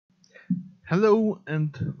Hello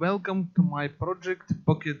and welcome to my project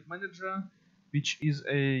Pocket Manager, which is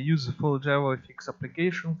a useful JavaFX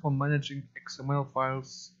application for managing XML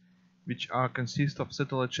files which are consist of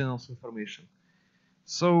satellite channels information.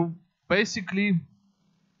 So basically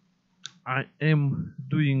I am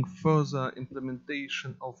doing further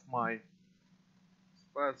implementation of my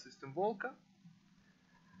file system Walker,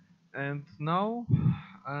 and now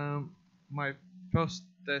my first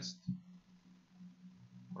test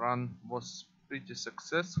run was pretty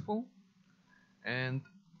successful, and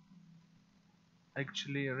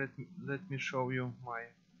actually let me show you my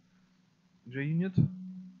JUnit,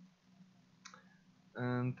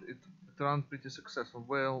 and it ran pretty successful.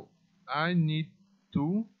 Well, I need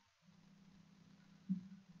to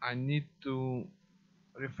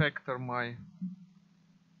refactor my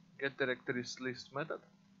get directories list method,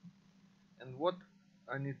 and what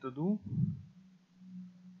I need to do,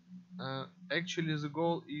 actually the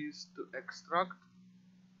goal is to extract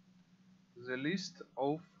the list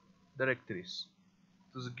of directories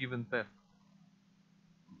to the given path.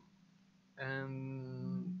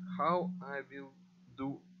 And how I will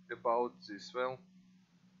do about this? Well,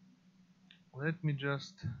 let me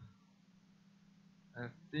just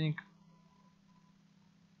let me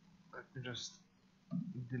just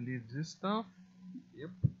delete this stuff. Yep,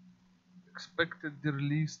 expected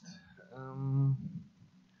released.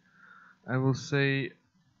 I will say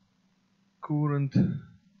current,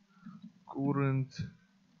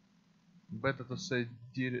 better to say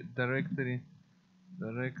directory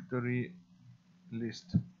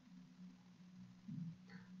list.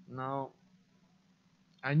 Now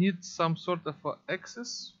I need some sort of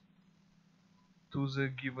access to the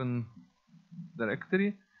given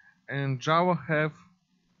directory, and Java have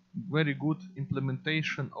very good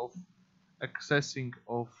implementation of accessing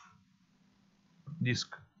of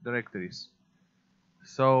disk directories.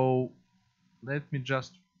 So let me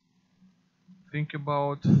just think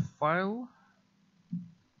about file,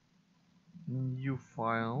 new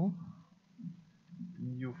file,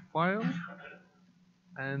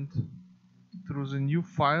 and through the new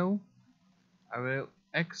file I will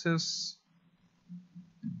access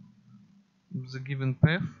the given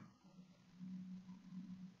path.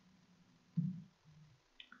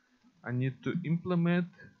 I need to import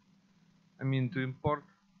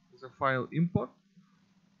the file import.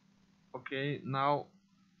 Okay, now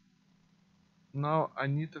I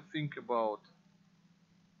need to think about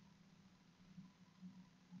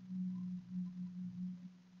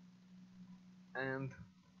and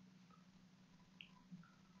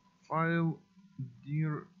file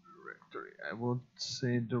directory. I would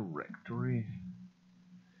say directory.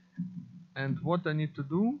 And what I need to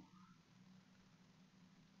do,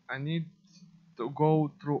 I need to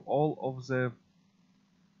go through all of the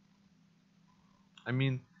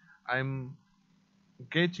I'm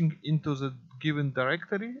getting into the given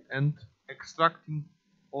directory and extracting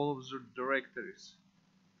all of the directories.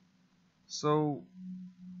 So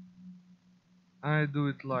I do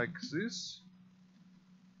it like this.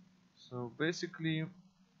 So basically,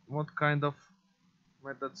 what kind of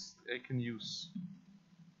methods I can use?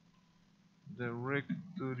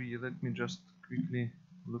 Directory, let me just quickly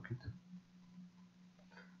look it,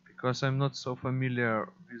 because I'm not so familiar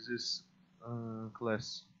with this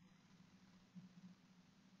class.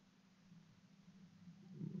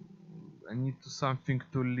 I need something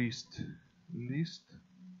to list.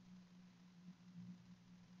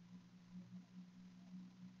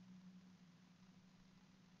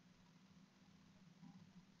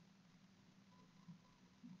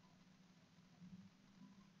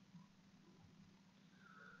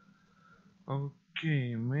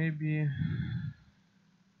 Okay, maybe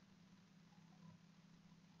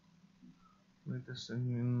wait a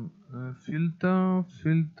second. Filter,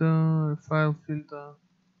 file filter,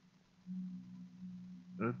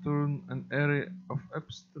 return an array of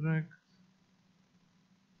abstract.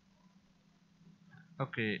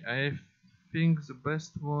 Okay, I think the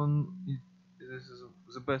best one this is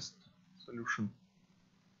the best solution.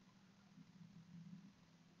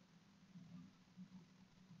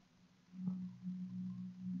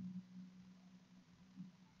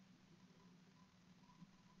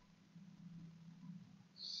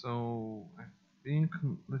 So I think,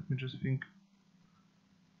 let me just think.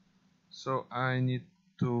 So I need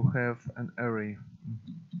to have an array.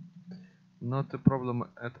 Not a problem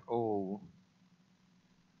at all.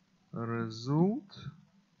 Result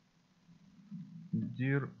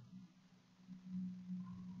dir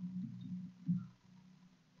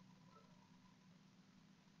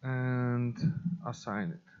and assign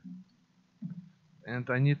it, and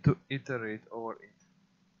I need to iterate over it.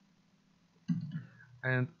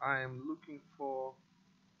 and I am looking for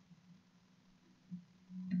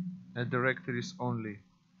directories only.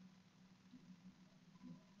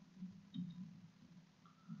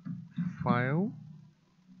 File,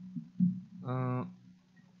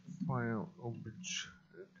 file object,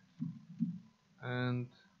 and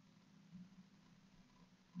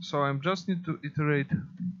so I just need to iterate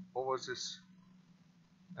over this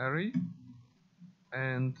array,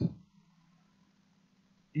 and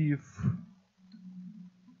if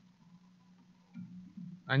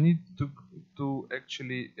I need to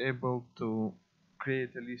actually able to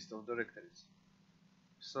create a list of directories.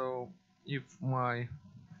 So if my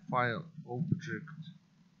file object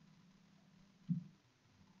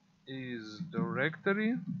is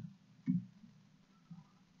directory,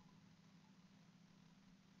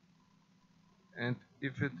 and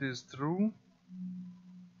if it is true,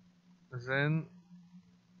 then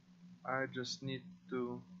I just need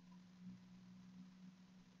to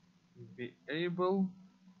be able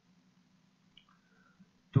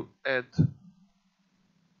to add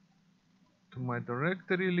to my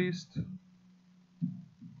directory list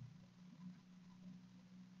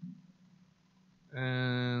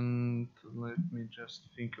and let me just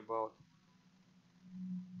think about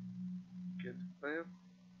get path.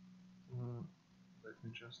 Let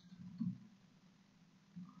me just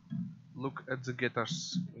look at the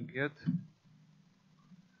getters.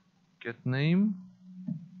 Get name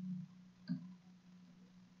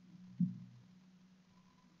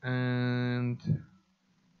and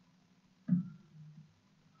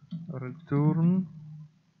return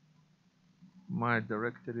my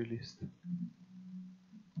directory list.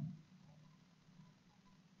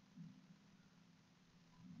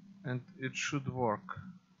 And it should work.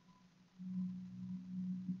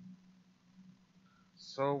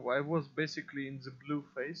 So I was basically in the blue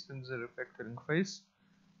phase, in the refactoring phase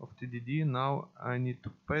of TDD. Now I need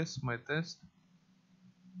to pass my test.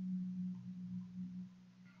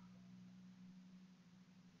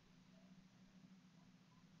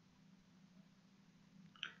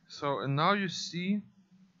 So and now you see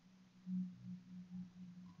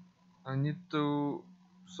I need to,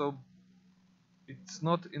 so it's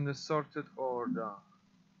not in the sorted order.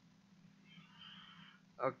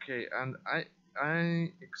 Okay, and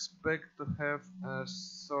I expect to have a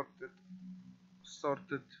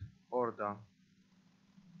sorted order.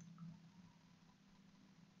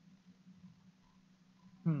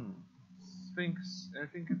 I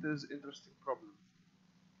think it is interesting problem.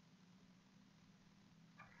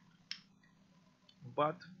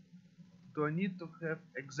 But do I need to have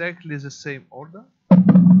exactly the same order?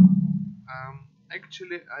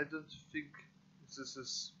 Actually, I don't think this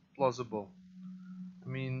is plausible. I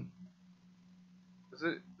mean,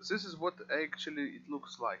 this is what actually it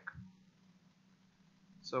looks like.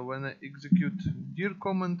 So when I execute dir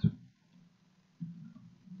command,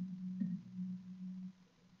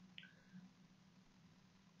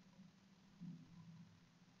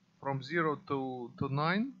 from 0 to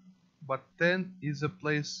 9, but 10 is a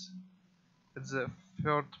place at the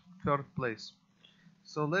third place.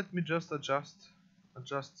 So let me just adjust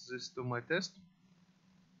this to my test.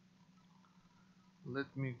 Let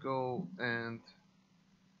me go and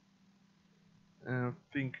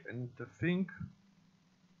think. I need to think.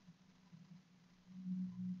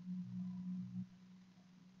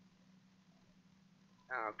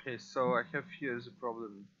 Okay, so I have here the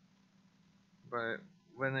problem by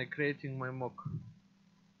when I creating my mock.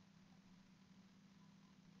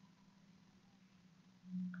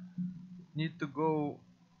 Need to go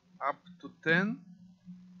up to 10.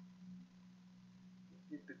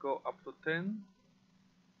 Need to go up to 10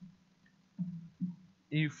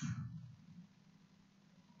 if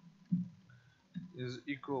is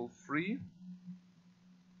equal 3.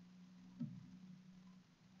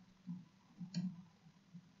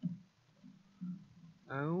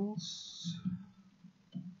 Else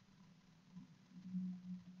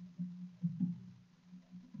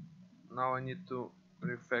now I need to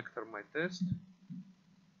refactor my test.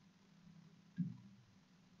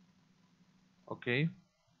 Okay.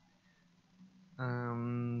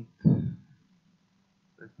 And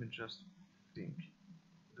let me just think.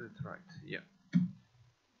 That's right. Yeah.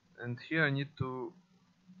 And here I need to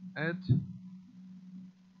add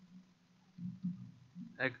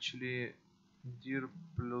actually dir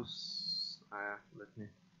plus let me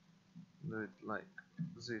do it like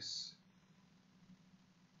this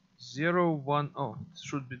 0 1 oh it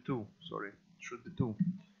should be 2, sorry, it should be 2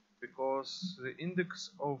 because the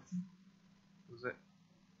index of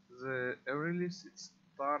the array list it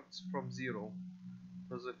starts from 0,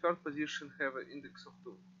 so the third position have an index of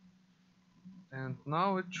 2, and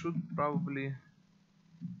now it should probably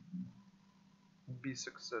be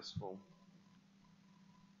successful.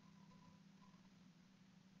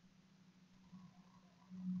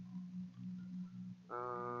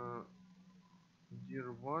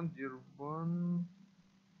 Dear one,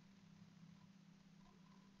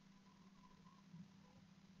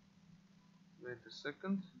 wait a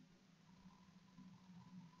second.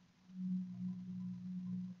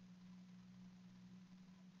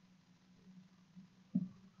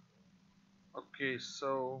 Okay,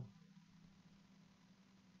 so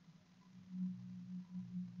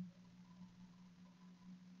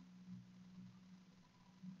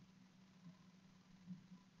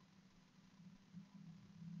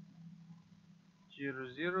dear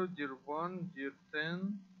 0, dear 1, dear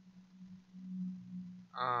 10.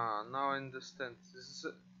 Now I understand. This is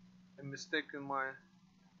a mistake in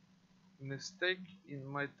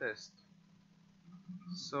my test.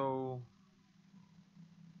 So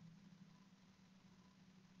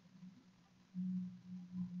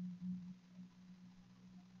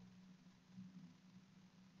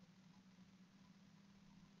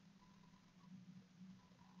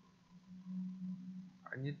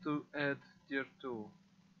I need to add dear 2.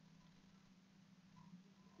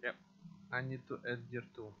 Yep, I need to add dear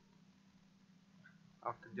 2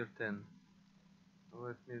 after dear 10.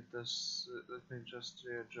 Let me just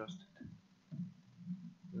readjust it.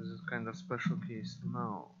 This is kind of special case.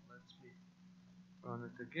 Now let me run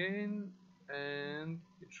it again, and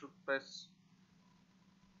it should pass.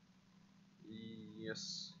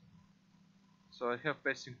 Yes. So I have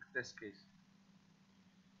passing test case.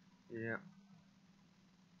 Yeah.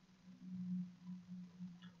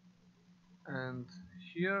 And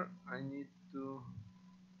here I need to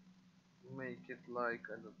make it like,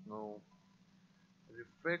 I don't know,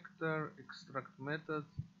 refactor, extract method,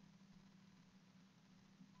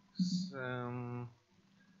 some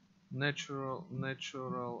natural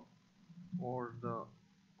order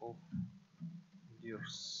of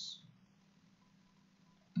years.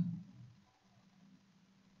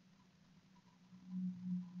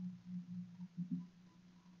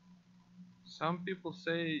 Some people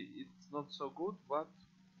say it's not so good, but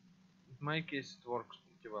in my case it works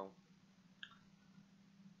pretty well.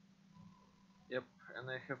 Yep, and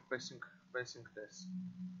I have passing test.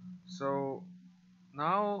 So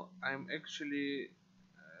now I'm actually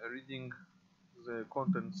reading the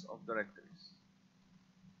contents of directories,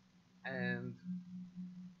 and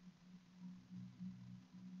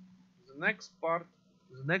the next part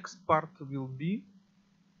will be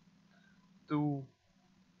to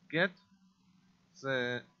get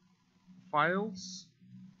the files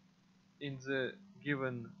in the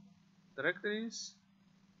given directories,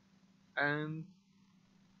 and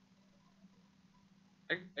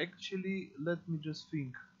actually let me just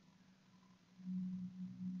think.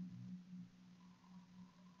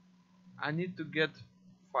 I need to get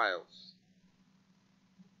files,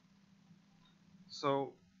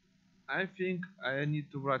 so I think I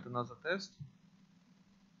need to write another test.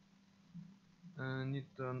 I need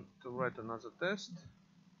to write another test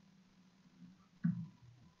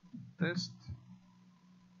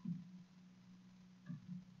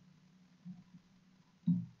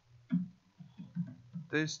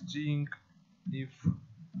testing if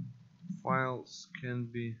files can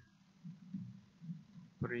be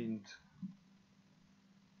print.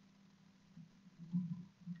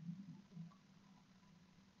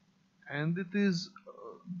 And it is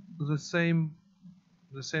the same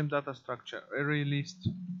data structure: array list,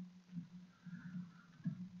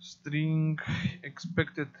 string,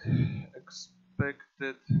 expected.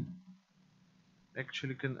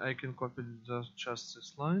 Actually, I can copy just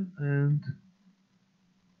this line and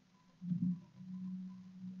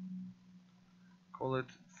call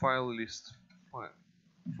it file list,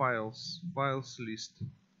 files list.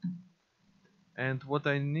 And what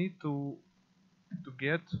I need to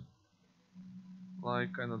get,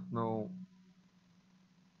 like, I don't know,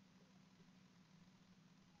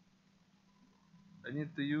 I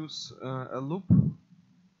need to use a loop.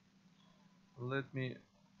 Let me,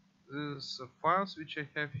 these files which I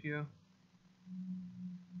have here,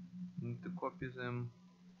 need to copy them.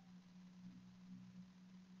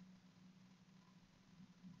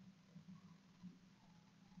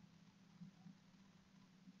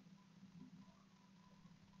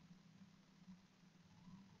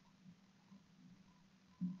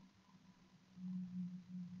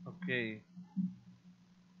 Okay.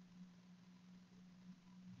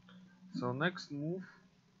 So next move,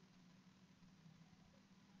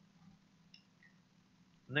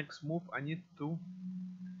 I need to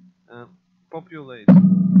populate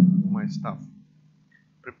my stuff,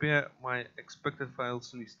 prepare my expected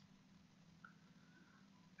files list,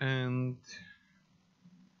 and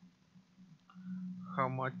how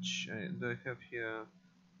much do I have here.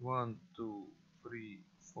 1, 2, 3,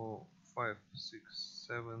 4, 5, 6,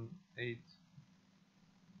 7, 8,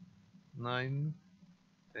 9,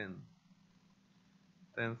 10.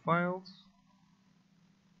 10 files,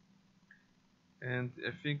 and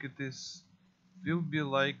I think it will be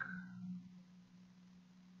like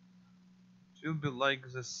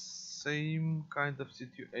the same kind of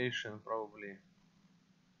situation probably.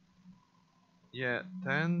 Yeah,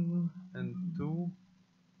 10 and 2.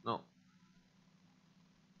 No,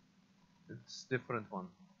 it's different one.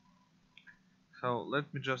 So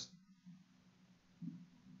let me just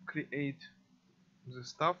create the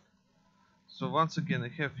stuff. So once again I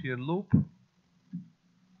have here loop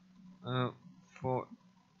for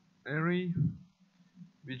array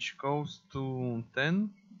which goes to 10,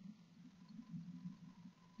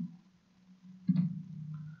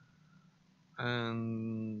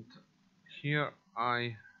 and here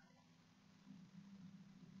I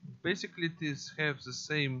basically this have the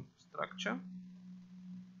same structure.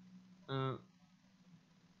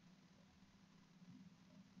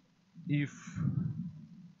 If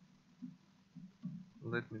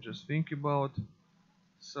let me just think about.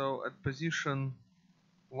 So at position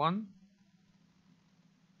 1,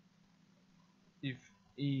 if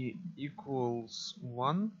e equals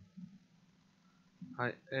 1,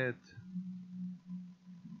 I add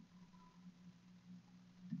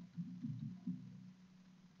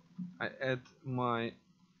my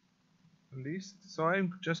list. So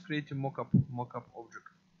I'm just creating mockup object.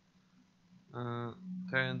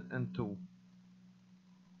 10 and 2.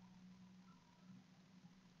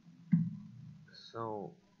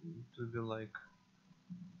 So it will be like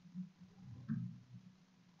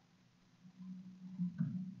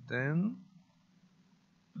 10,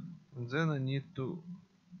 and then I need to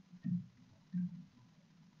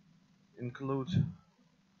include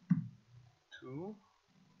 2.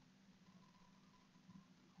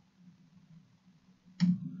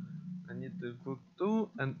 I need to include 2,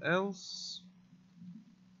 and else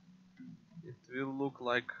it will look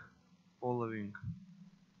like following.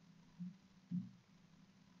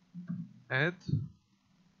 Add,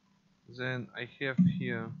 then I have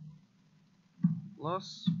here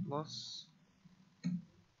plus,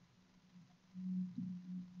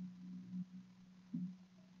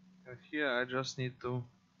 and here I just need to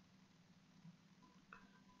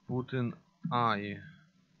put in I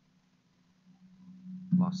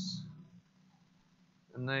plus,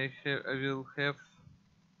 and I will have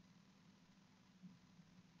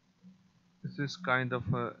this kind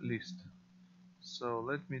of a list. So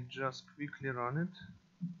let me just quickly run it,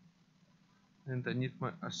 and I need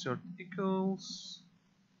my assert equals.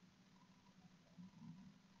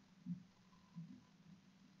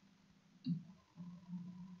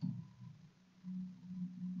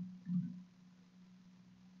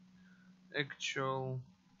 Actual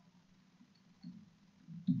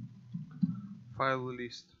file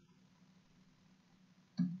list.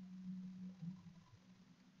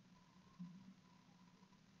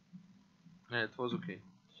 Yeah, it was okay.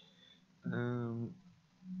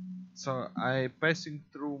 So I passing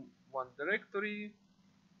through one directory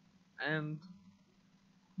and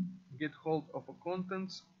get hold of a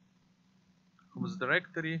contents of this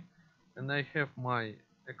directory, and I have my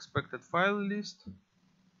expected file list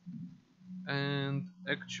and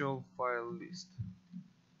actual file list.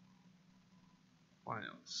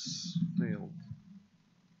 Files failed,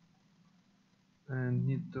 and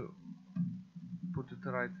need to put it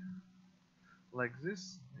right like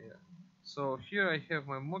this. Yeah. So here I have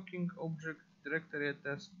my mocking object directory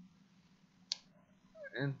test,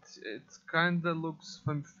 and it kinda looks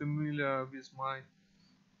familiar with my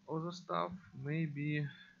other stuff. Maybe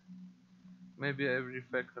I will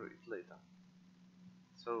refactor it later.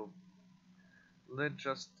 So let's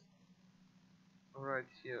just write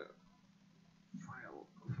here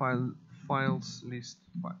files list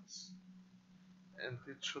files, and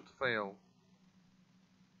it should fail.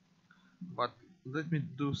 But let me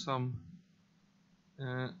do some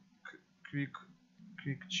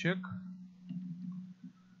quick check.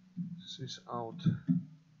 This is out.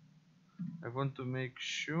 I want to make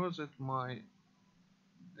sure that my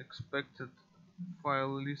expected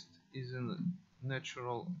file list is in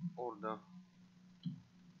natural order.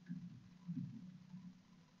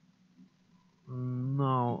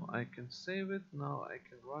 Now I can save it. Now I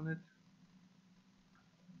can run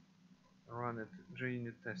it.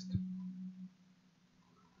 JUnit test.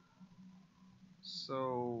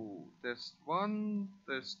 So test 1,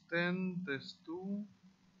 test 10, test 2.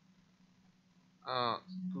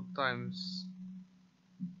 2 times.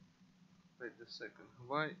 Wait a second.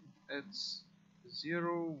 Why it's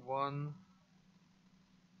 0, 1,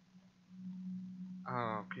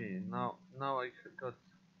 Okay, now I got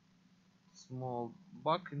small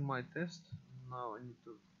bug in my test. Now I need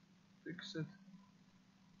to fix it.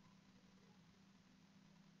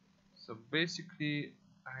 So basically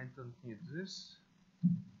I don't need this.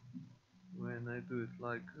 When I do it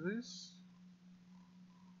like this,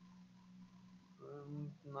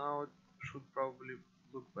 now it should probably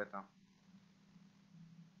look better.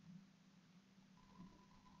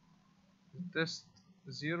 Test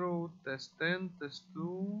 0, test 10, test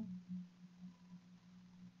 2.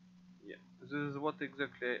 Yeah, this is what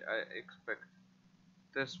exactly I expect.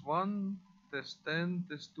 Test 1, test 10,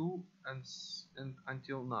 test 2, and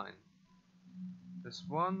until 9. Test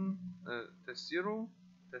 1, test 0,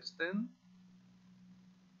 test 10,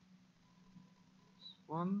 test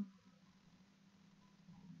 1.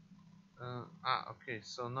 Okay,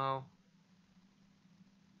 so now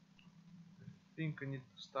I think I need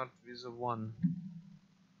to start with a 1.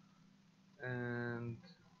 And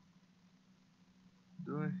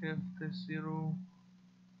do I have test 0?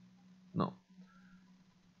 No.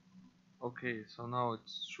 Okay, so now it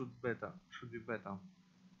should be better.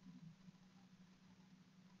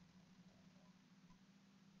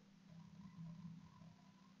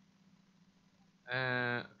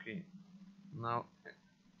 Okay, now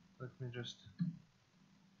let me just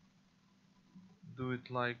do it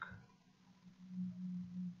like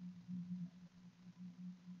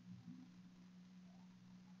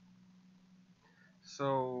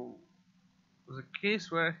so. The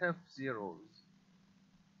case where I have zeros,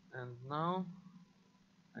 and now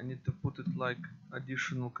I need to put it like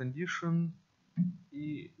additional condition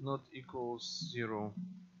e not equals 0.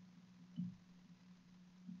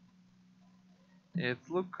 It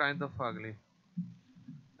look kind of ugly,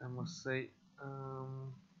 I must say,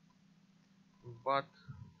 but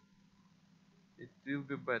it will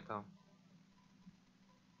be better.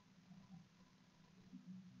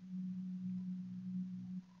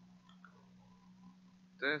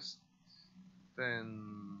 Test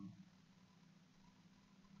 10.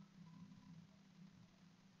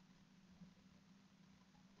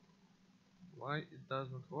 Why it does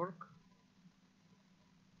not work?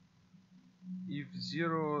 If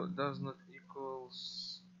 0 does not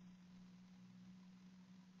equals,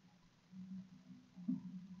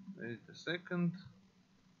 wait a second,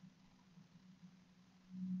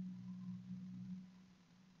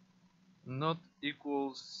 not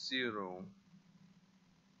equals 0,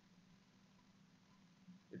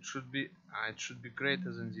 it should be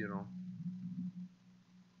greater than 0,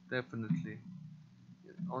 definitely.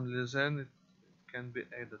 Only then it can be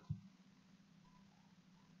added.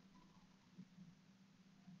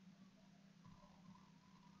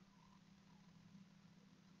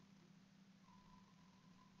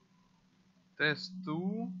 Test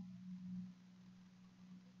 2,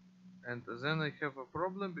 and then I have a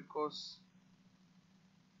problem because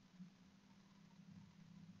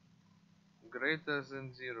greater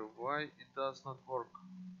than 0. Why it does not work?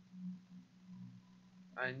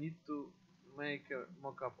 I need to make a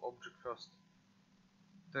mockup object first.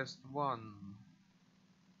 Test 1.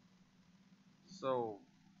 So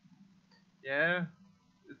yeah,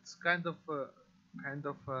 it's kind of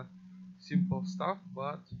simple stuff,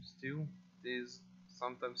 but still this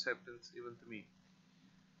sometimes happens even to me.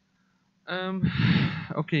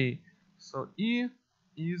 Okay, so e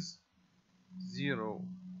is 0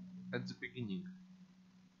 at the beginning,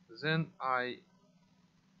 then I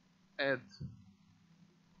add.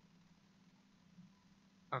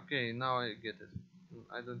 Okay, now I get it.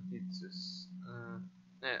 I don't need this.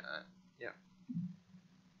 Yeah,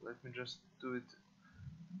 let me just do it.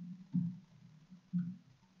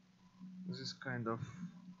 This kind of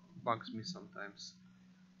bugs me sometimes.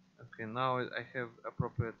 Okay, now I have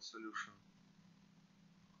appropriate solution.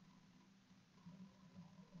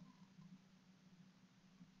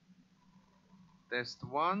 Test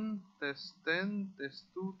 1, test 10, test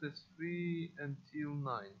 2, test 3 until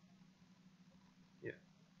 9. Yeah,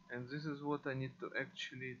 and this is what I need to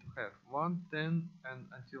actually have. 1, 10 and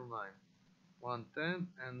until 9. 1, 10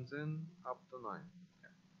 and then up to 9.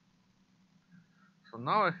 Yeah. So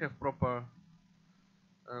now I have proper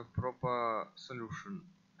solution,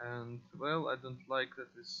 and well, I don't like that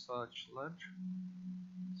it's such large,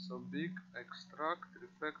 so big. Extract,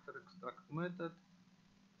 refactor, extract method,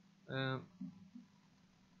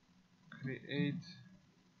 create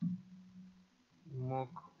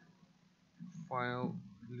mock file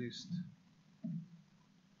list.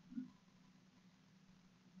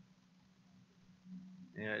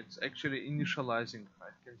 Yeah, it's actually initializing.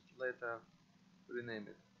 I can later rename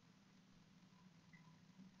it.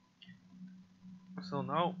 So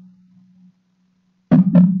now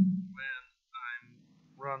when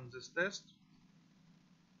run this test.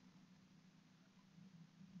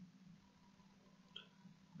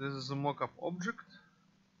 This is a mockup object.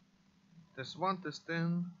 Test 1, test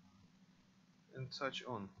 10, and such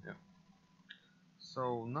on. Yeah.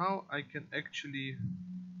 So now I can actually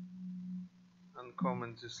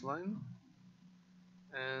uncomment this line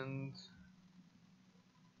and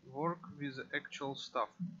work with the actual stuff.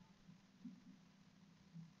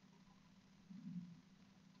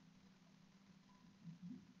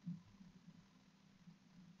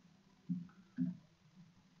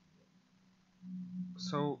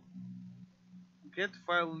 So get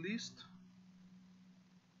file list.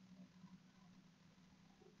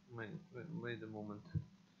 Wait a moment.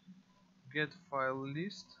 Get file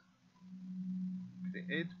list.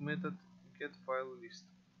 Create method get file list.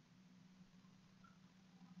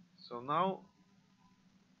 So now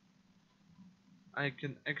I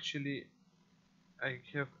have actually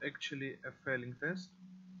a failing test.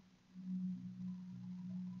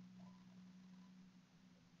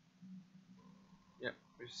 Yeah,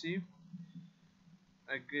 you see,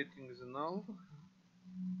 I'm getting the null,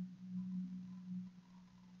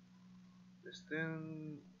 this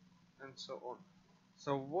 10, and so on.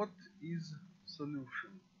 So what is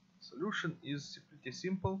solution? Solution is pretty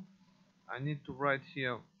simple. I need to write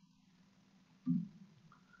here.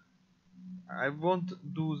 I won't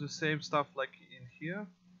do the same stuff like in here.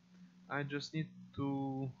 I just need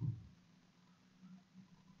to,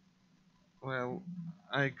 well,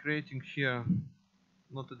 I'm creating here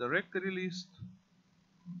not a directory list.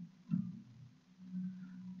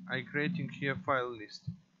 I'm creating here file list.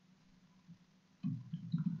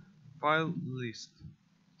 File list.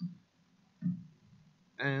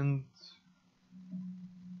 And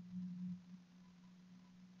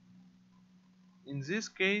in this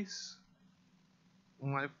case,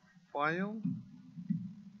 my file,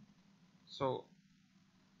 so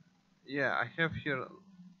yeah, I have here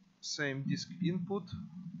same disk input,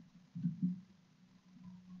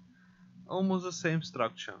 almost the same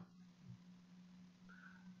structure,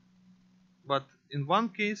 but in one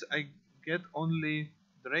case I get only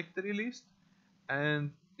directory list,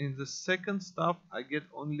 and in the second stuff I get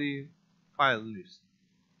only file list,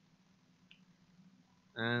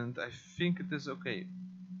 and I think it is okay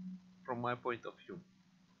from my point of view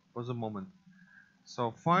for the moment.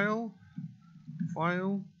 So file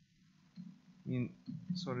in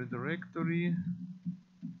directory,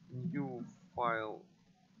 new file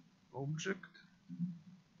object,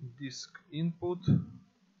 disk input,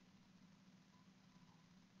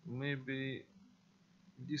 maybe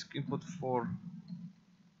disk input for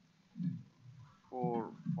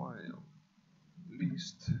file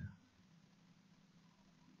list,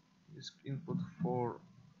 disk input for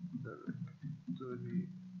directory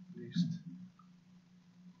list.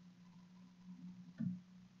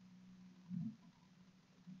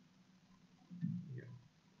 Yeah,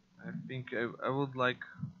 I think I would like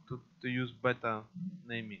to use better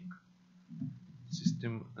naming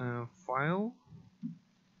system. File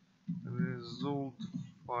result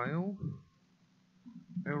file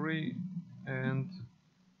array, and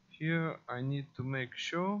here I need to make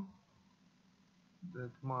sure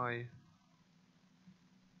that my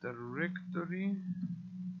directory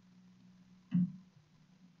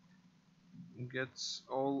gets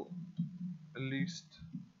all list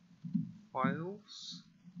files,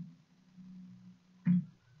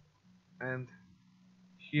 and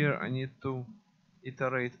here I need to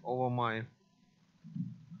iterate over my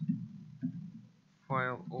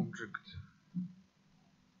file object,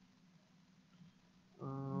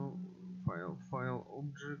 file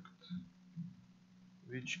object,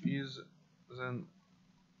 which is then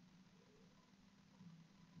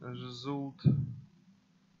result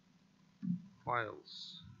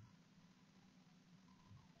files.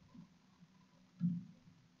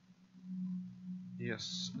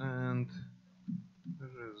 Yes, and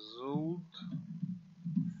result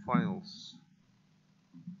files.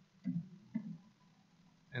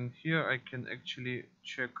 And here I can actually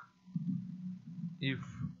check if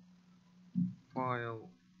file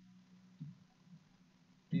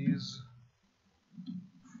is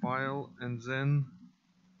file and then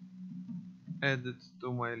add it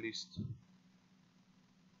to my list.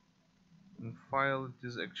 And file, it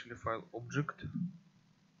is actually file object.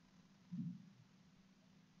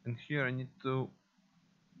 And here I need to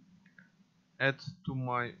add to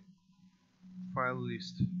my file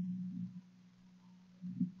list.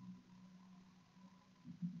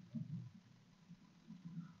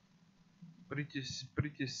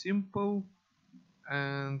 Pretty simple.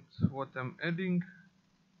 And what I'm adding,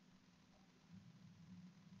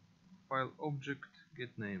 file object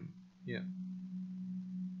get name. Yeah,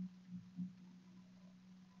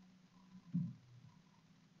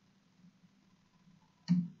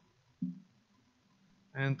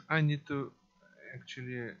 and I need to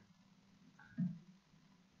actually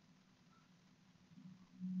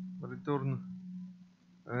return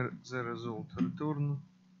the result. Return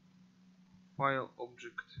file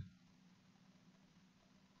object.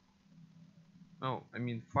 No, I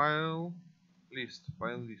mean file list.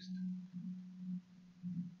 File list.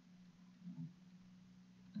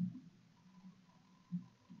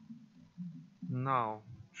 Now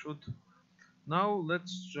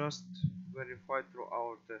let's just verify through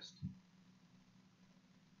our test.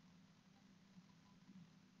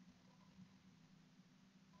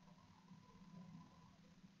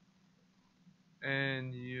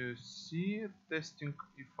 And you see testing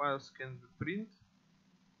if files can be print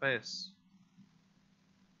pass.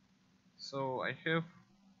 So I have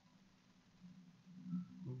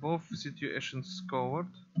both situations covered.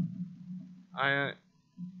 I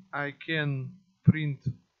can print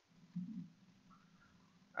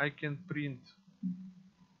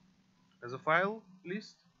as a file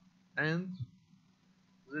list and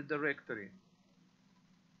the directory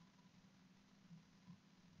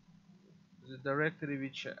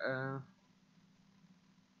which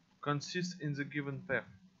consists in the given path.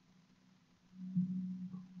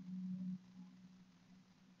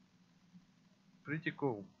 Pretty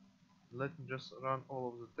cool. Let me just run all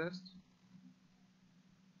of the tests.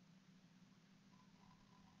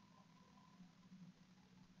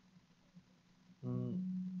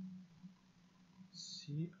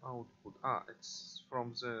 See output. It's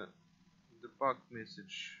from the debug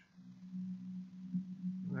message.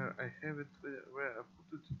 Where I have it, where I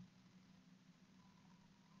put it.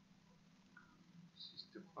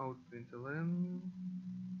 System out println.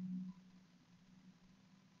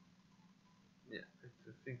 Yeah, I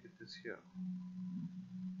think it is here.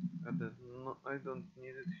 I don't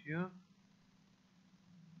need it here.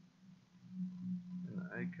 And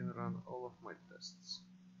I can run all of my tests.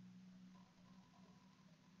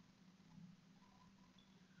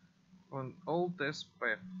 On all tests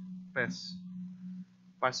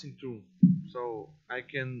passing through. So I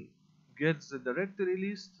can get the directory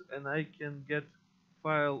list and I can get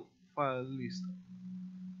file list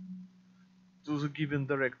to the given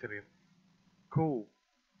directory. Cool.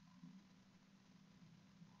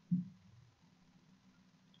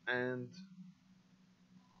 And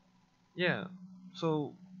yeah,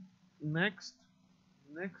 so next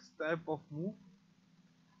type of move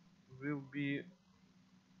will be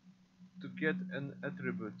to get an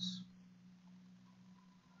attributes.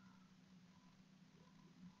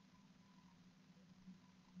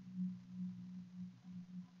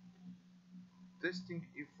 Testing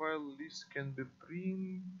if file list can be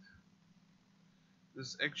print.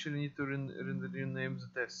 This actually need to rename the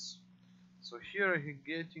tests. So here I am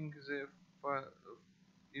getting the file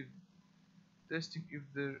if testing if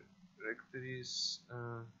the directories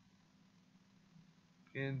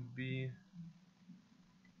can be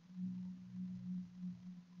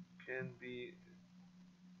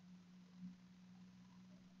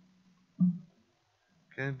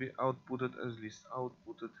outputted as list.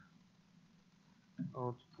 Output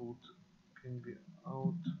can be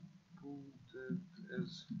outputted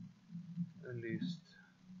as a list.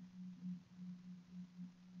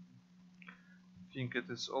 I think it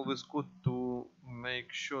is always good to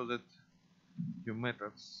make sure that your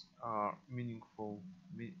methods are meaningful.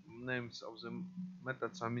 Names of the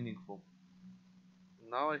methods are meaningful.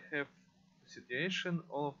 Now I have the situation.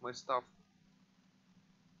 All of my stuff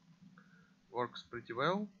works pretty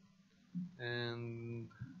well, and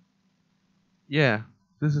yeah,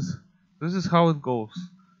 this is how it goes.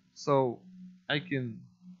 So I can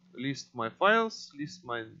list my files, list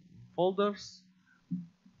my folders,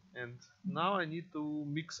 and now I need to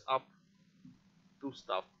mix up two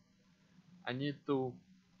stuff. I need to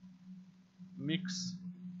mix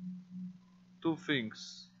two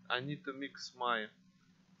things. I need to mix my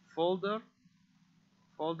folder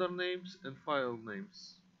names and file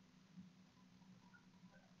names.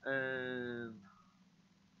 And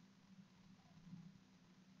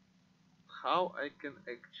how I can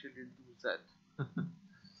actually do that?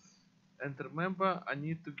 And remember, I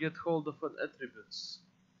need to get hold of an attributes.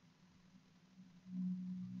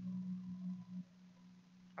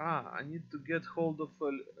 I need to get hold of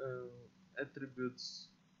attributes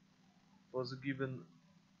for the given.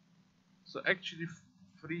 So actually,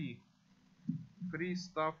 free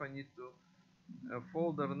stuff. I need to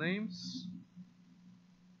folder names,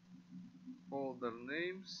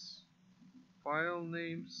 file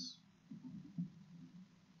names,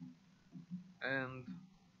 and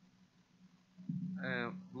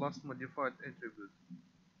last modified attribute.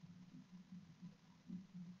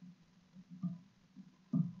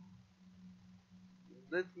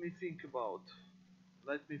 let me think about.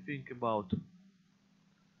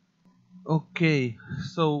 Okay,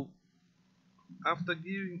 so after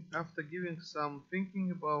giving some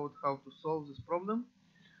thinking about how to solve this problem,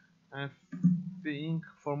 I think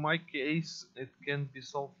for my case it can be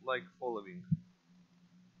solved like following.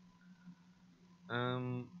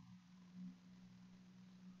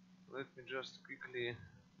 Let me just quickly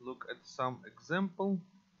look at some example.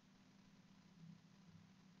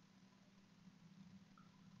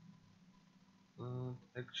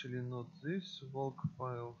 Actually not this walk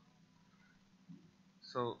file.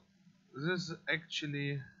 So this is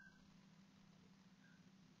actually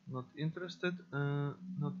not interested,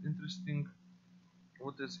 not interesting.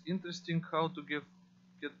 What is interesting, how to get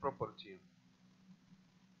property.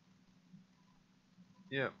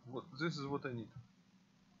 Yeah, this is what I need.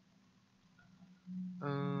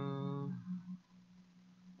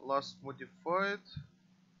 Last modified.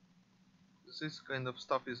 This kind of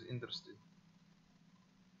stuff is interesting.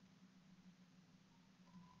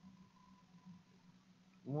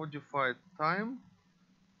 Modified time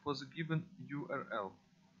for the given URL.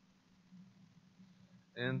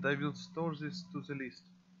 And I will store this to the list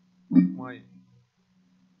of my.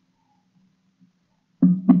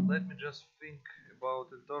 Let me just think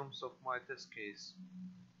about in terms of my test case.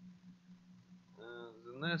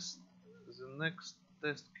 The next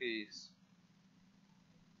test case.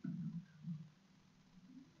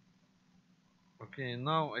 Okay,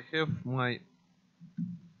 now I have my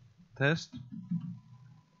test,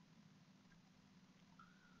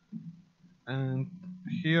 and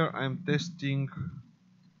here I'm testing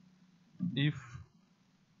if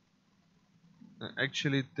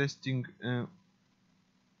actually testing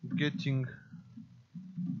getting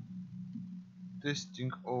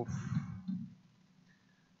testing of.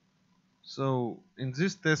 So in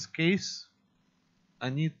this test case I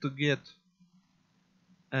need to get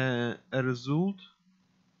a result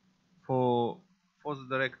for the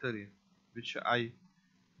directory which I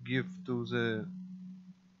give to the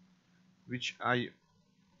which I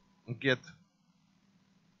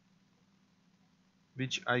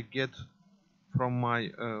get from my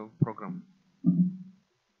program.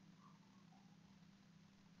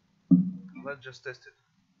 Let's just test it.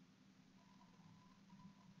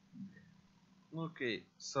 Okay,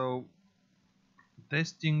 so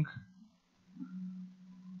testing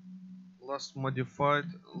last modified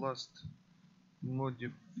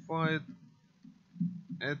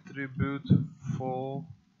attribute for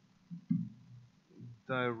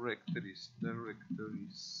directories,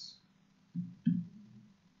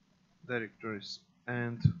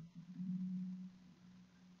 and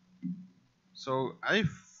so I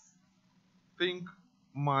think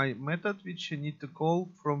my method which I need to call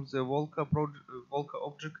from the Volca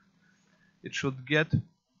object, it should get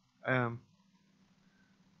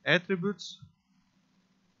attributes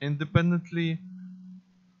independently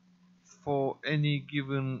for any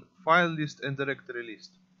given file list and directory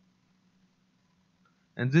list.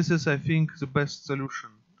 And this is, I think, the best solution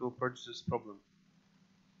to approach this problem.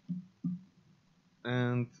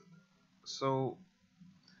 And so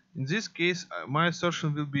in this case my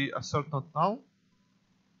assertion will be assert not null.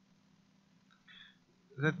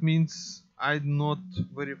 That means I do not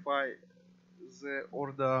verify the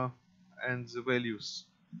order and the values.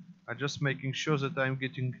 I'm just making sure that I'm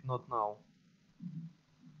getting not null,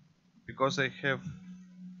 because I have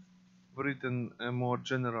written a more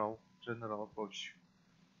general approach.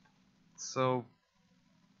 So,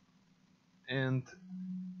 and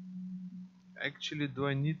actually, do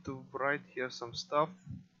I need to write here some stuff?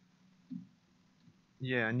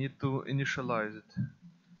 Yeah, I need to initialize it.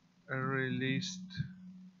 Array list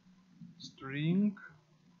string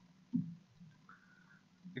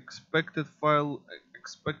expected file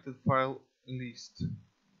list.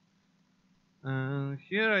 And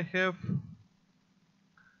here I have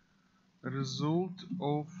a result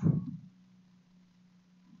of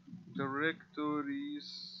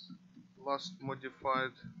directories last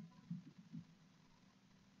modified.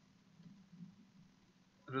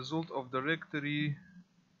 Result of directories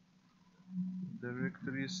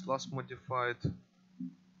last modified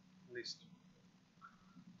list.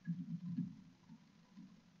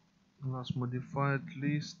 Last modified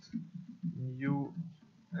list, new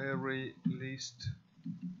array list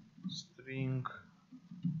string,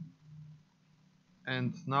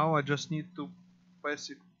 and now I just need to pass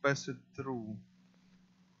it through.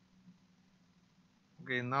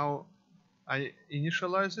 Okay, now I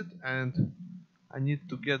initialize it, and I need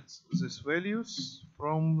to get these values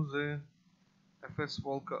from the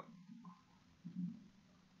fswalker,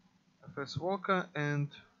 and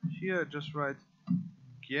here I just write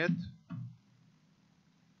get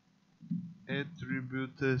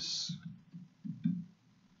attributes,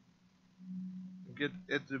 get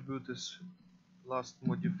attributes last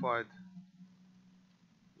modified,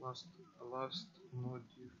 last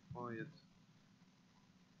modified,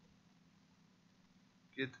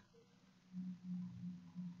 get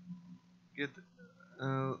get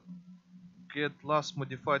uh, get last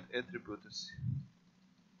modified attributes.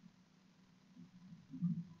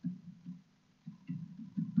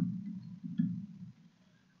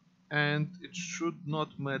 And it should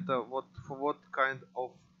not matter what kind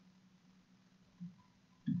of.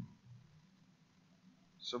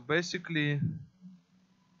 So basically,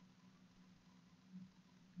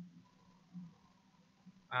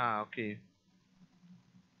 okay.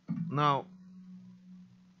 Now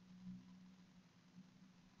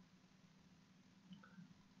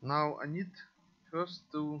I need first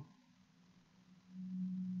to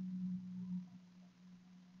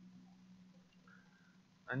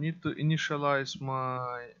initialize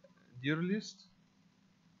my dir list.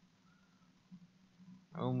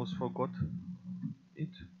 I almost forgot it.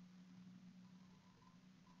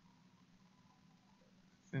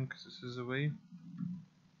 I think this is the way.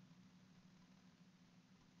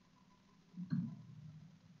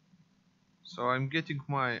 So I'm getting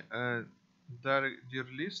my direct dir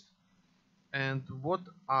list, and what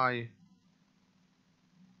I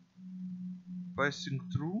passing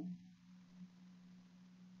through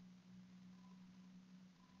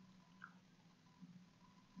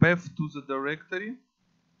path to the directory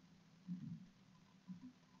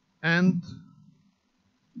and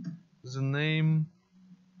the name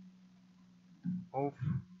of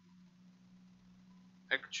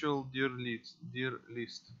actual dir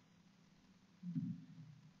list.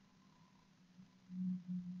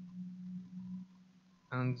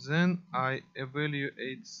 And then I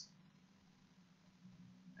evaluate.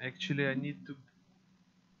 Actually I need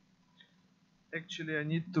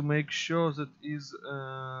to make sure that is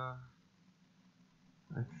I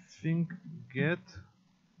think get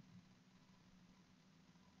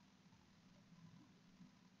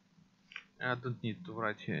I don't need to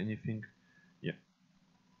write here anything. Yeah.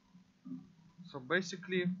 So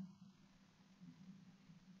basically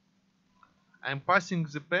I'm passing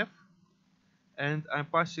the path and I'm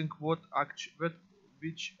passing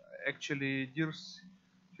which actually dirs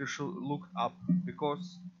you should look up,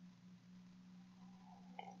 because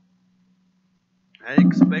I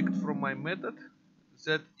expect from my method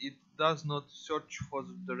that it does not search for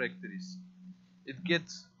the directories. It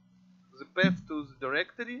gets the path to the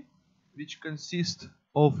directory, which consists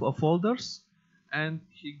of folders, and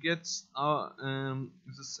he gets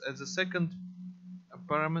this as a second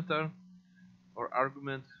parameter or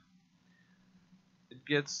argument. It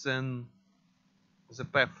gets then the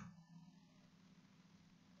path.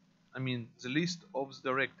 I mean the list of the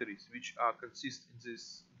directories which are consist in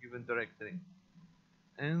this given directory.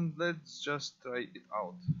 And let's just try it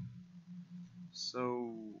out.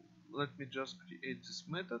 So let me just create this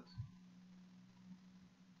method.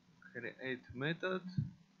 Create method.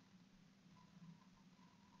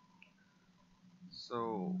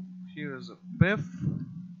 So here is a path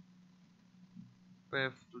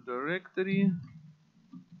to directory,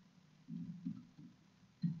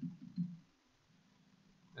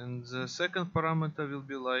 and the second parameter will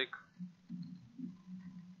be like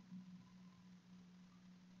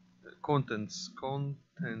contents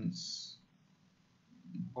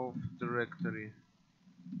of directory.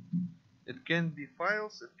 It can be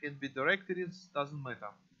files, it can be directories, doesn't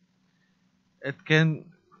matter. It can,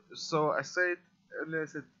 so I said earlier,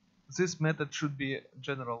 this method should be a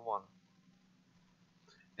general one,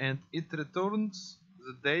 and it returns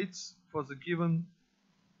the dates for the given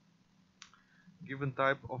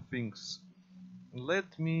type of things.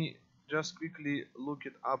 Let me just quickly look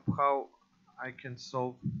it up how I can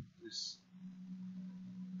solve this,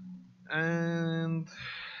 and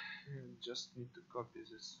just need to copy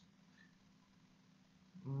this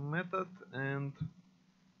method, and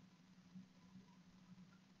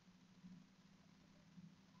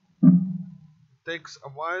it takes a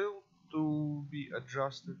while to be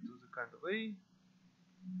adjusted to the kind of way.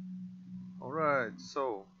 Alright,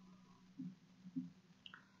 so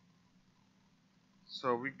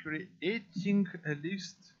we're creating a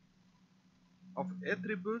list of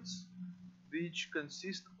attributes which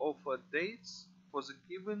consist of dates for the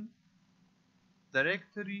given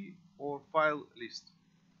directory or file list.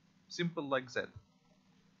 Simple like that.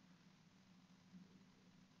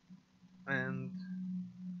 And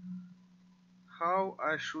how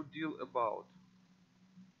should I deal about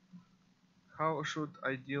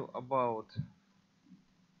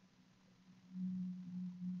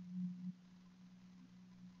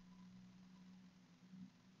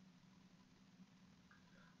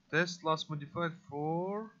test class modified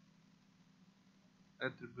for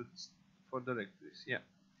attributes for directories. Yeah.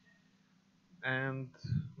 And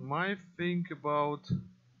my thing about,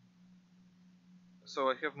 so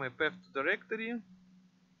I have my path to directory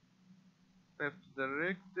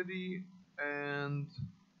and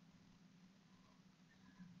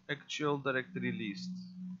actual directory list.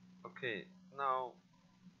 Okay, now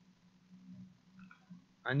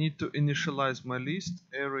I need to initialize my list,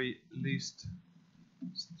 array list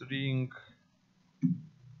string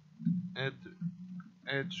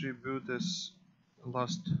attribute as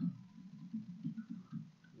last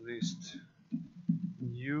list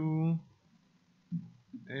new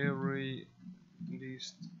array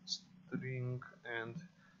list string, and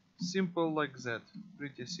simple like that,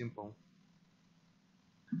 pretty simple.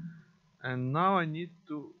 And now I need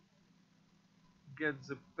to get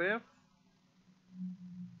the path,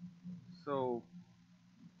 so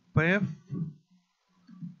path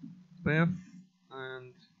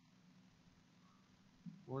and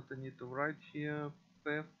what I need to write here,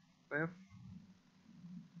 path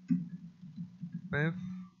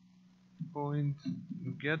point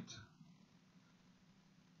get,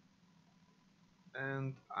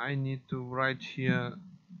 and I need to write here,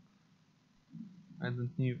 I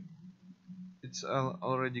don't need, it's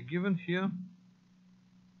already given here.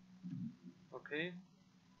 Okay,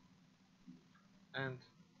 and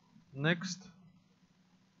next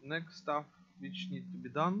stuff which need to be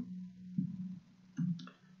done,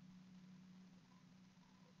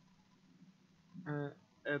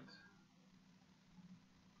 add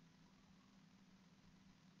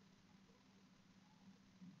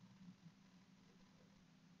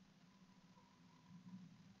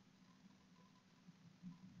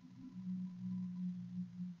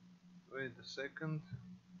wait a second,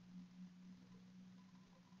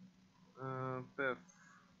 path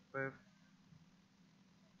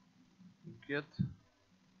get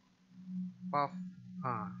path,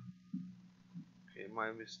 okay,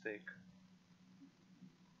 my mistake.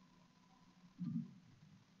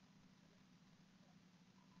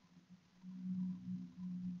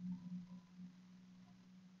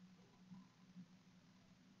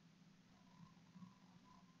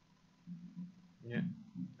 Yeah,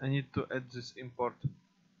 I need to add this import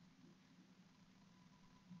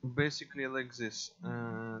basically like this.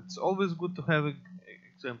 It's always good to have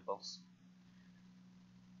examples.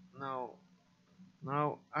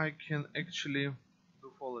 Now I can actually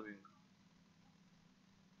do following.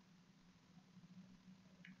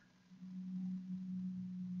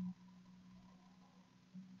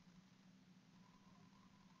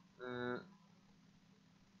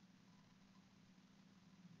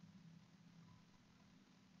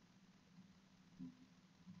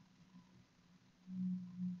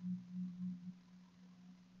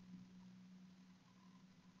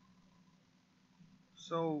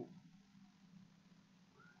 So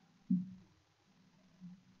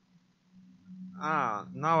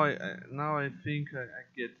now I think I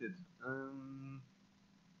get it.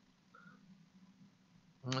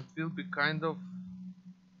 It will be kind of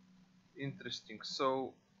interesting.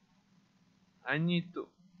 So I need to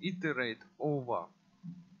iterate over,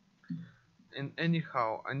 and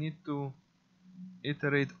anyhow I need to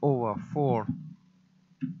iterate over for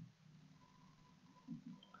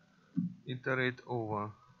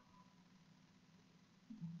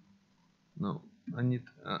no, I need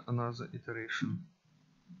another iteration.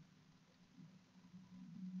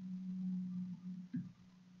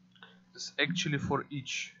 This actually for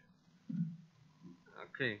each.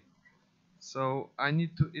 Okay, so I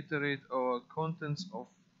need to iterate over contents of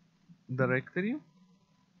directory,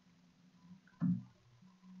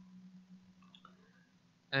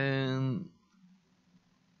 and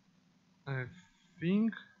I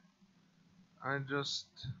think I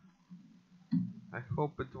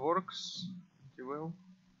hope it works pretty well.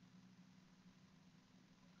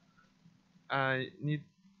 I need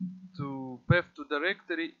to path to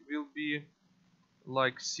directory will be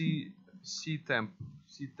like ctemp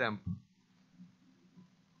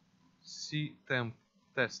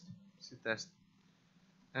test,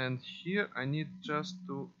 and here I need just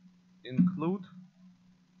to include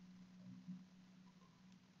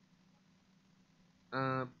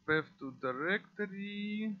path to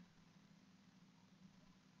directory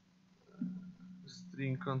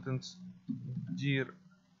string contents dir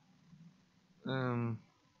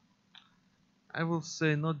I will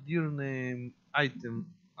say not dir name, item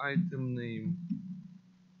name,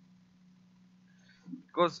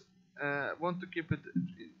 because I want to keep it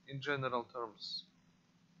in general terms.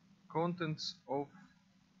 Contents of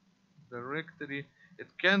directory, it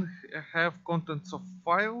can have contents of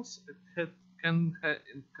files, it can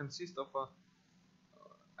consist of a,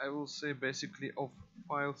 I will say basically of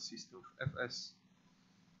file system, FS.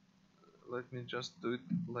 Let me just do it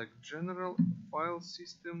like general file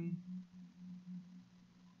system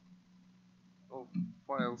of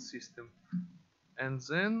file system, and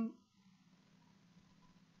then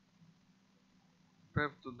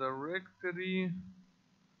path to directory.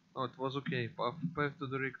 Oh, it was okay. Path to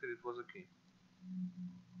directory, it was okay.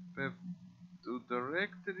 Path to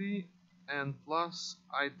directory and plus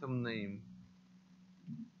item name,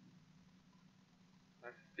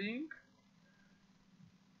 I think.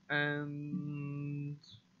 And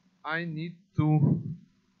I need to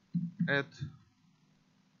add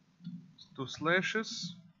 2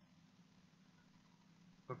 slashes.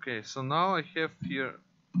 Okay, so now I have here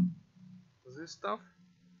this stuff.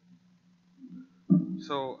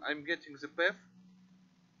 So I'm getting the path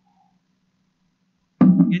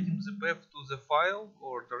to the file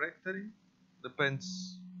or directory,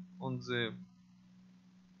 depends on the,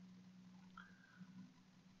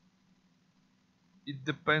 it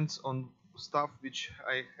depends on stuff which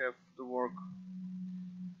I have to work.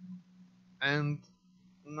 And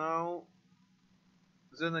now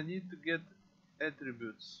then I need to get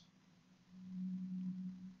attributes,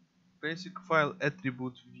 basic file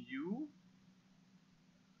attribute view,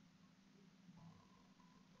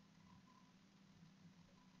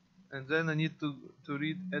 and then I need to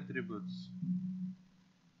read attributes.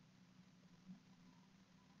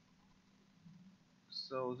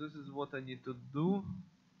 So this is what I need to do.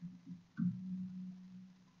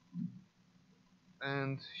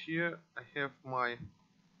 And here I have my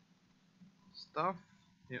stuff,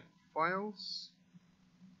 yeah, files,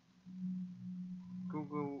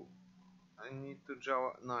 Google, I need to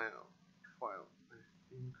Java now file, I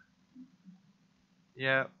think.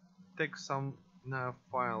 Yeah, take some now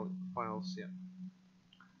files, yeah.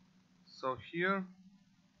 So here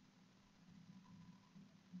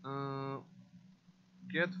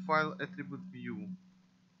get file attribute view.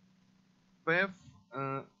 Path,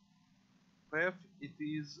 path, it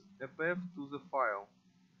is a path to the file,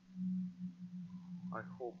 I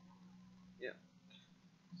hope. Yeah.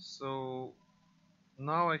 So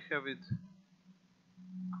now I have it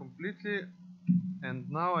completely, and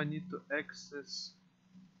now I need to access,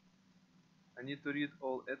 I need to read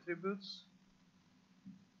all attributes.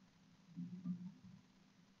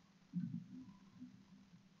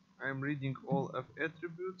 I'm reading all of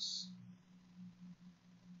attributes,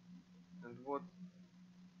 and what,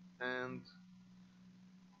 and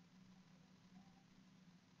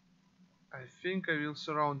I think I will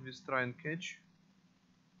surround with try and catch.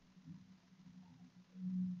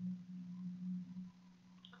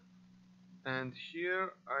 And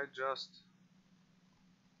here I just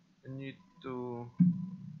need to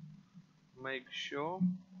make sure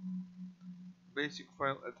basic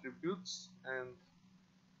file attributes and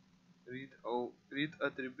read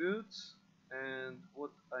attributes, and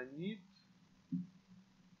what I need,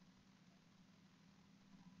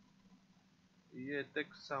 yeah,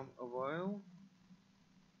 take some while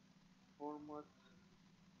format.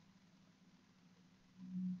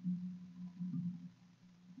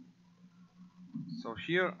 So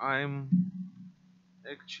here I'm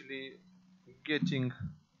actually getting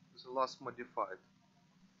the last modified.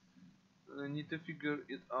 I need to figure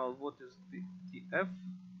it out. What is the TF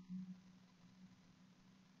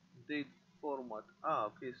date format? Ah,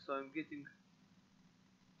 okay, so I'm getting,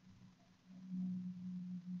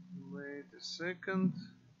 wait a second,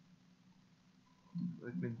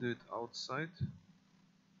 let me do it outside.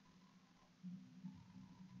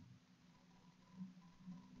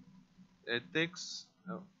 It takes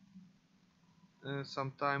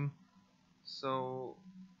some time, so,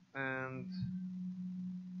 and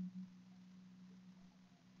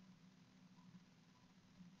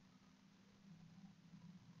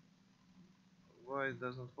why it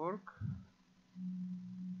doesn't work?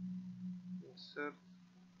 Insert,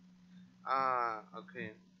 ah,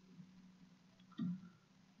 okay,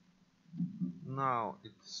 now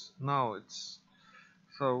it's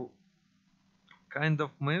so kind of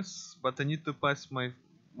mess, but I need to pass my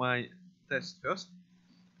test first,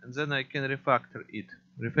 and then I can refactor it,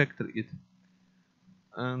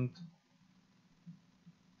 and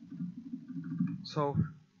so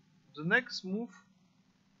the next move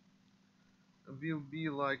will be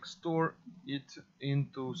like store it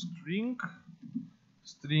into string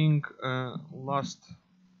last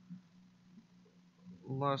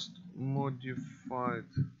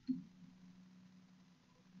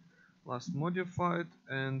modified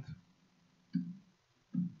and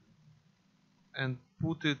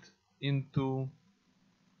put it into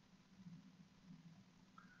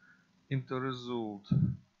into result.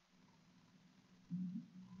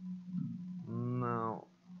 Now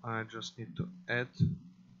I just need to add.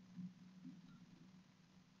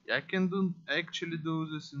 I can actually do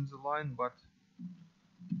this in the line, but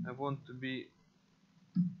I want to be.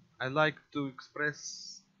 I like to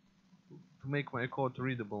express, to make my code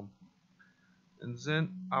readable. And then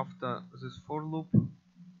after this for loop,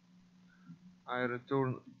 I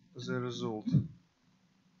return the result.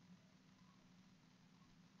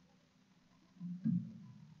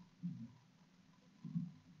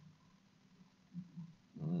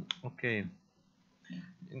 Okay.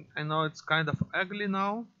 I know it's kind of ugly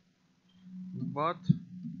now, but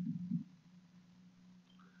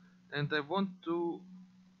and I want to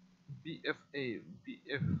BF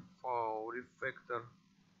for refactor,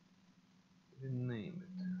 rename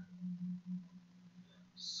it.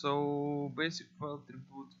 So basic file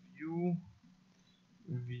attribute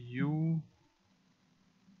view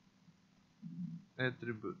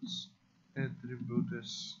attributes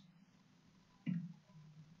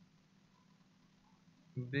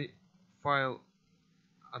b file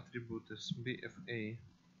attributes bfa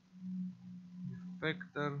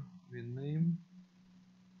refactor rename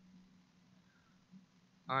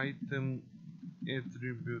item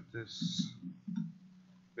attributes,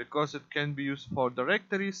 because it can be used for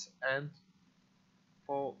directories and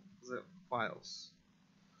for the files.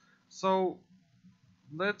 So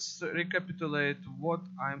let's recapitulate what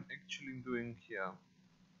I'm actually doing here.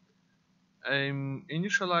 I'm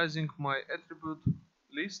initializing my attribute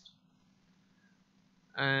list.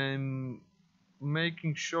 I'm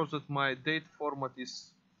making sure that my date format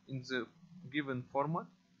is in the given format,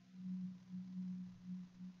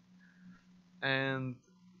 and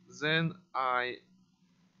then I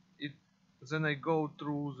go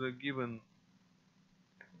through the given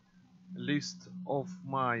list of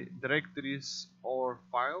my directories or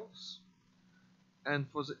files, and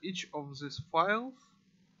for each of these files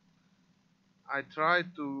I try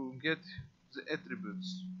to get the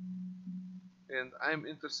attributes, and I'm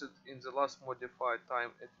interested in the last modified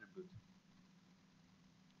time attribute.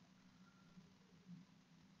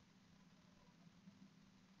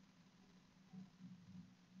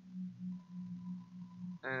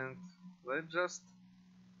 And let's just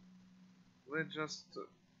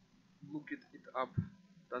look it up.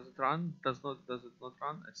 Does it run? Does it not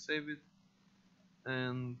run? I save it,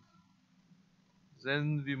 and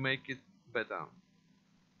then we make it better.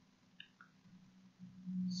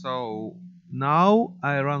 So now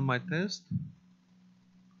I run my test,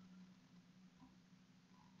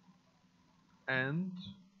 and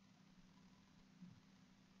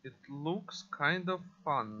it looks kind of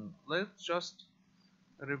fun. Let's just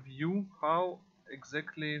review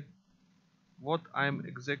what I'm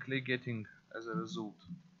exactly getting as a result.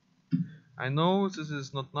 I know this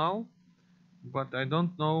is not null, but I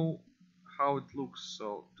don't know how it looks,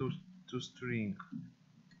 so to string.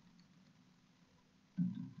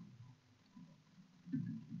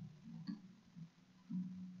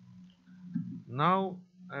 Now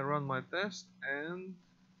I run my test, and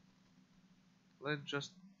let's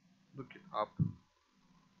just look it up.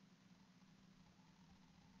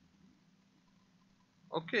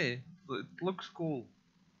 Okay, so it looks cool.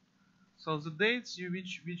 So the dates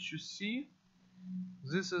which you see,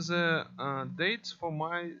 this is a dates for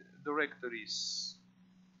my directories,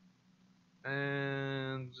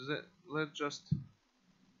 and let's just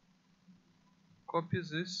copy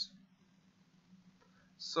this.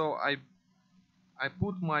 So I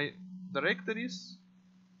put my directories,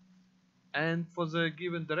 and for the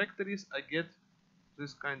given directories I get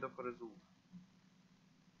this kind of a result.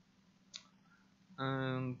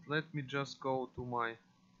 And let me just go to my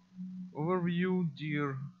overview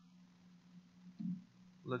dir.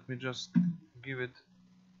 Let me just give it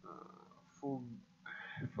full.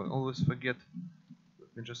 If I always forget,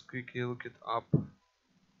 let me just quickly look it up.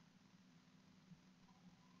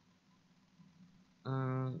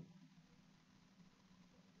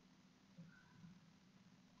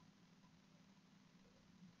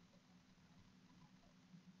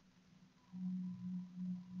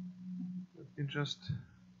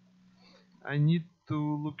 I need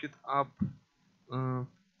to look it up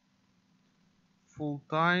full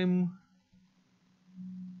time.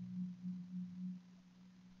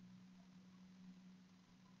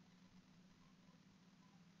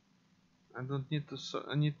 I don't need to,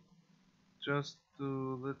 I need just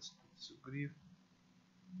to, let's agree.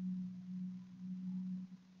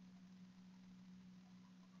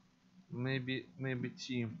 Maybe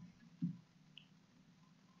T.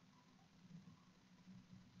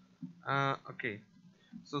 Okay,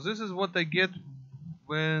 so this is what I get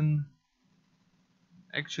when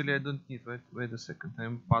Actually, I don't need. Wait a second.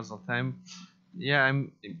 I'm puzzled. Yeah,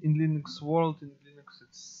 I'm in Linux world. In Linux,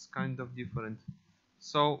 it's kind of different.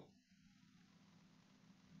 So,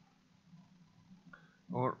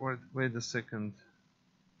 or wait a second.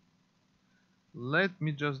 Let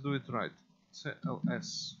me just do it right.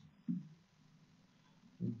 CLS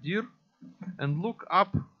dir and look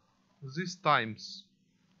up these times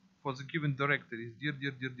for the given directories.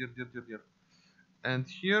 Dir. And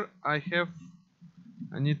here I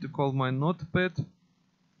need to call my notepad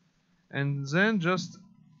and then just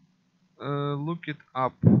look it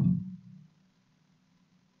up.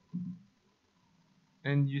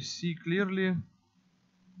 And you see clearly,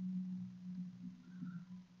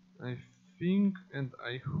 I think and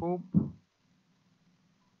I hope,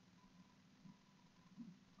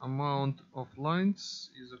 amount of lines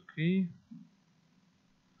is okay.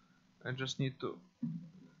 I just need to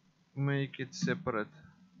make it separate.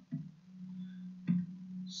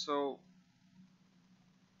 So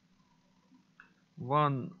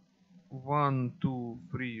 1, 2,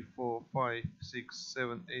 3, 4, 5, 6,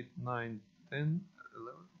 7, 8, 9, 10,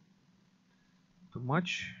 11. Too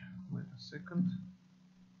much. Wait a second.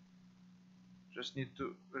 Just need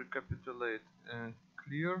to recapitulate and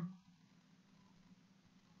clear.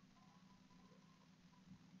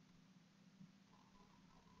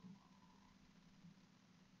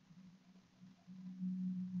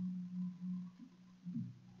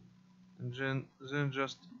 And then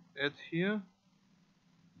just add here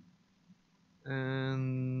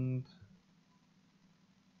and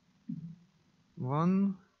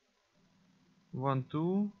 1,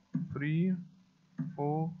 2, 3,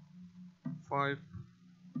 4, 5,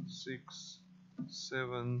 6,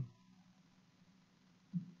 7,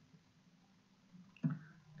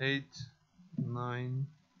 8, 9,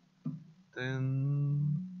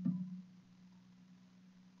 10.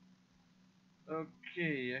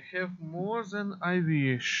 Okay, I have more than I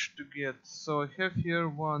wish to get. So I have here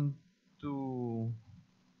 1, 2,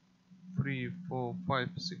 3, 4, 5,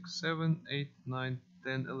 6, 7, 8, 9,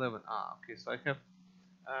 10, 11. Okay, so I have,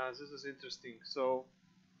 this is interesting. So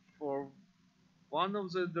for one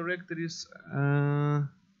of the directories,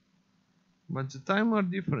 but the time are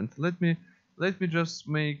different. Let me just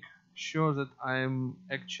make sure that I'm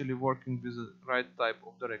actually working with the right type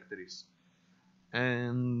of directories.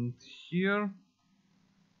 And here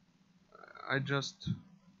I just,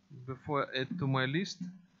 before I add to my list,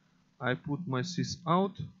 I put my sys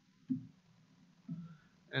out,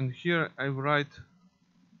 and here I write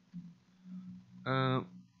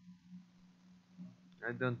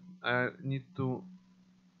I need to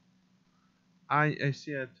I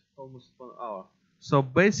see it almost 1 hour. So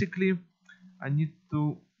basically I need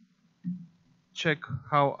to check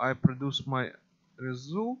how I produce my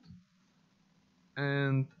result,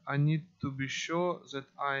 and I need to be sure that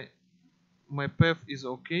my path is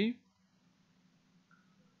okay.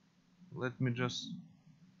 Let me just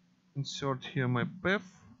insert here my path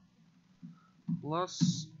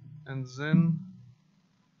plus and then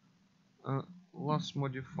last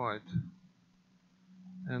modified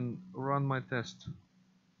and run my test,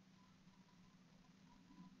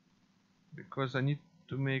 because I need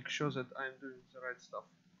to make sure that I'm doing the right stuff.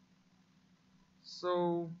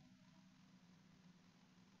 So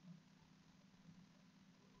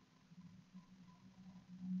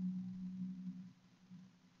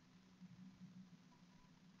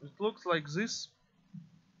it looks like this.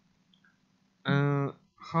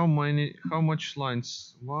 How much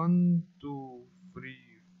lines? 1, 2, 3,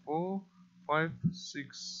 4, 5,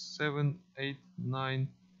 6, 7, 8, 9,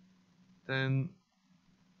 10,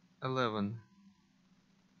 11.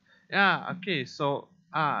 Yeah, okay, so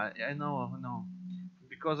I know,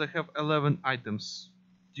 because I have 11 items.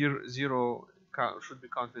 Zero should be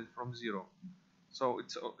counted from 0, so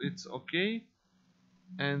it's okay.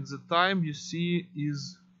 And the time you see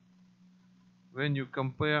is when you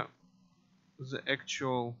compare the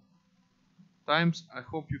actual times. I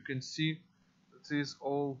hope you can see that is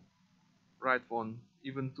all right one,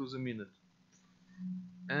 even to the minute.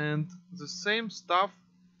 And the same stuff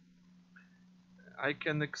I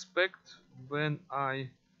can expect when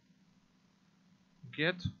I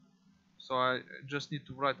get, so I just need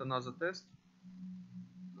to write another test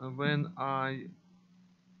when I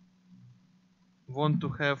want to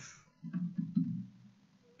have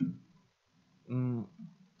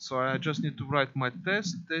so I just need to write my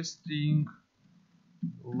testing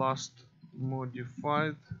last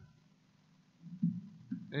modified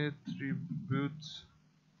attribute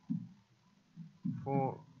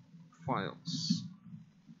for files,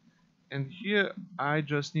 and here I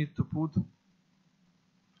just need to put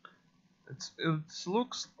It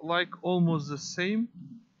looks like almost the same,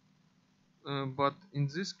 but in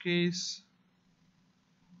this case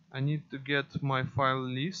I need to get my file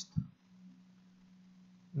list.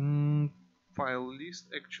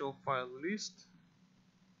 Actual file list.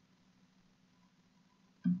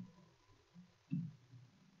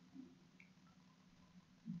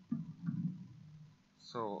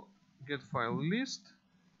 So get file list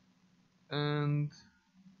and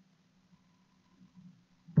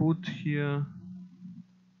put here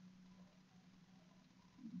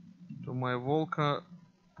to my Volca,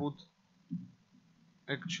 put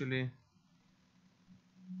actually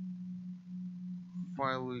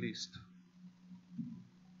file list.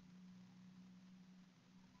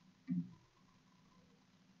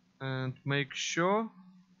 And make sure,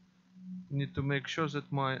 need to make sure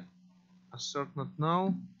that my assert not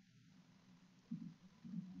null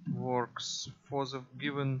works for the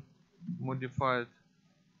given modified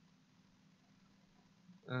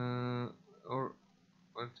or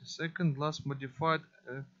wait a second, last modified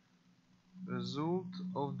result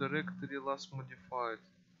of directory last modified.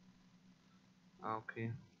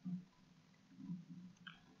 Okay,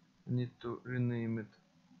 I need to rename it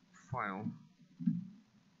file.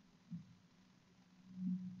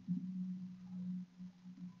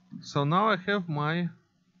 So now I have my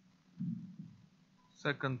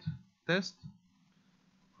second test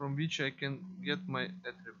from which I can get my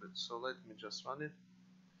attributes. So let me just run it,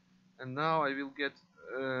 and now I will get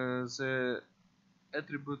the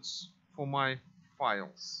attributes for my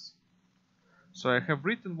files. So I have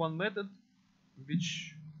written one method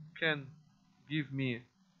which can give me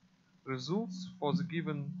results for the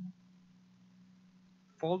given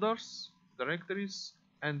folders, directories,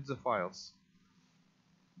 and the files.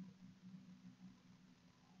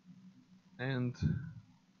 And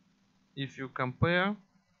if you compare,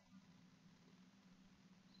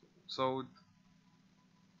 so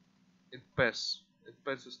it passes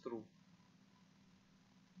through.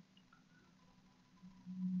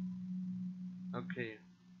 Okay.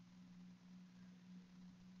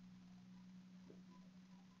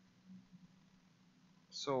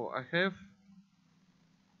 So I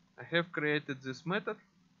have created this method,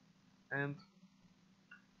 and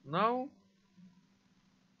now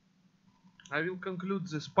I will conclude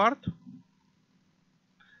this part.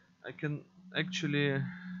 I can actually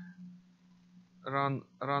run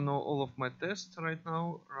all of my tests right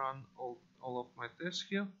now. Run all of my tests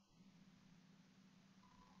here,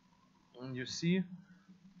 and you see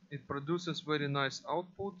it produces very nice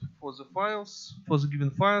output for the files, for the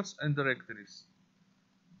given files and directories.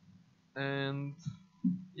 And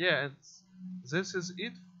yeah, this is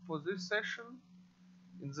it for this session.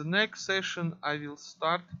 In the next session I will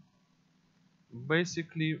start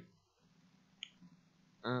basically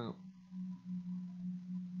I'm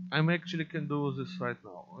actually can do this right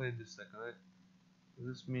now. Wait a second.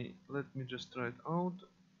 Let me just try it out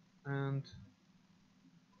and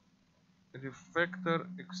refactor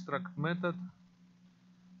extract method,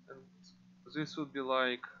 and this would be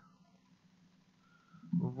like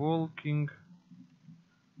walking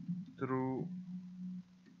through,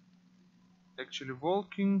 actually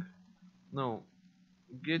walking, no,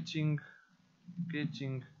 getting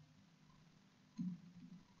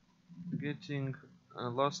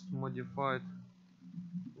last modified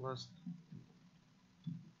last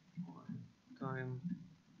time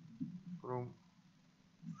from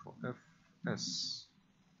FS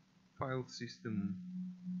file system.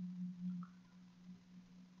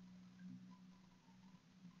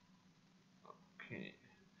 Okay,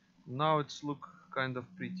 now it's look kind of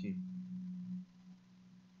pretty,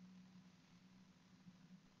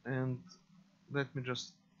 and let me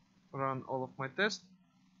just run all of my tests.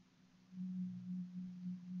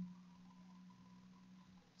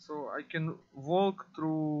 So I can walk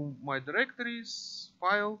through my directories,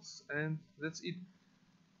 files, and that's it.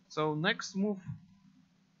 So next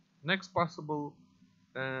possible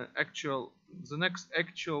the next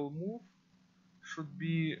actual move should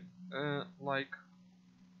be like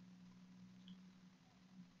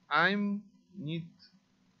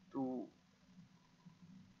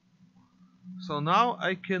so now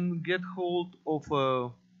I can get hold of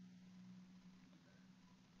a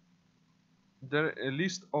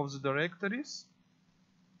list of the directories.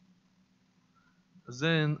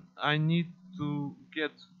 Then I need to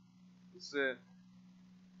get the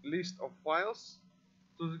list of files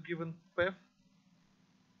to the given path,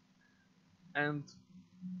 and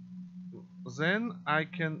then I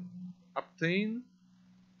can obtain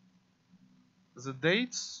the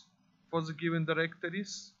dates for the given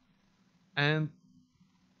directories, and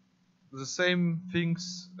the same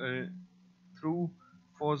things true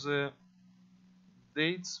for the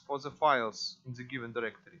dates for the files in the given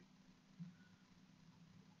directory.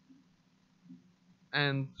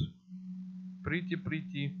 And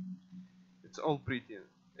pretty, it's all pretty,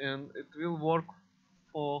 and it will work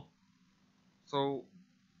for. So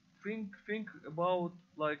think about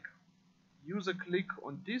like user click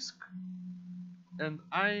on disk, and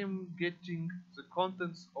I am getting the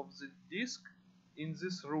contents of the disk in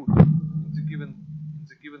this route in the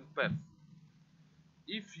given path.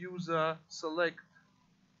 If user select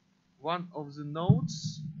one of the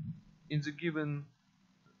nodes in the given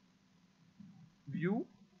view,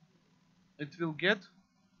 it will get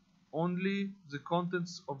only the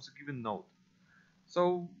contents of the given node.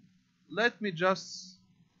 So let me just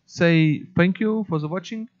say thank you for the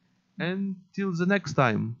watching, and till the next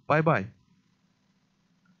time, bye bye.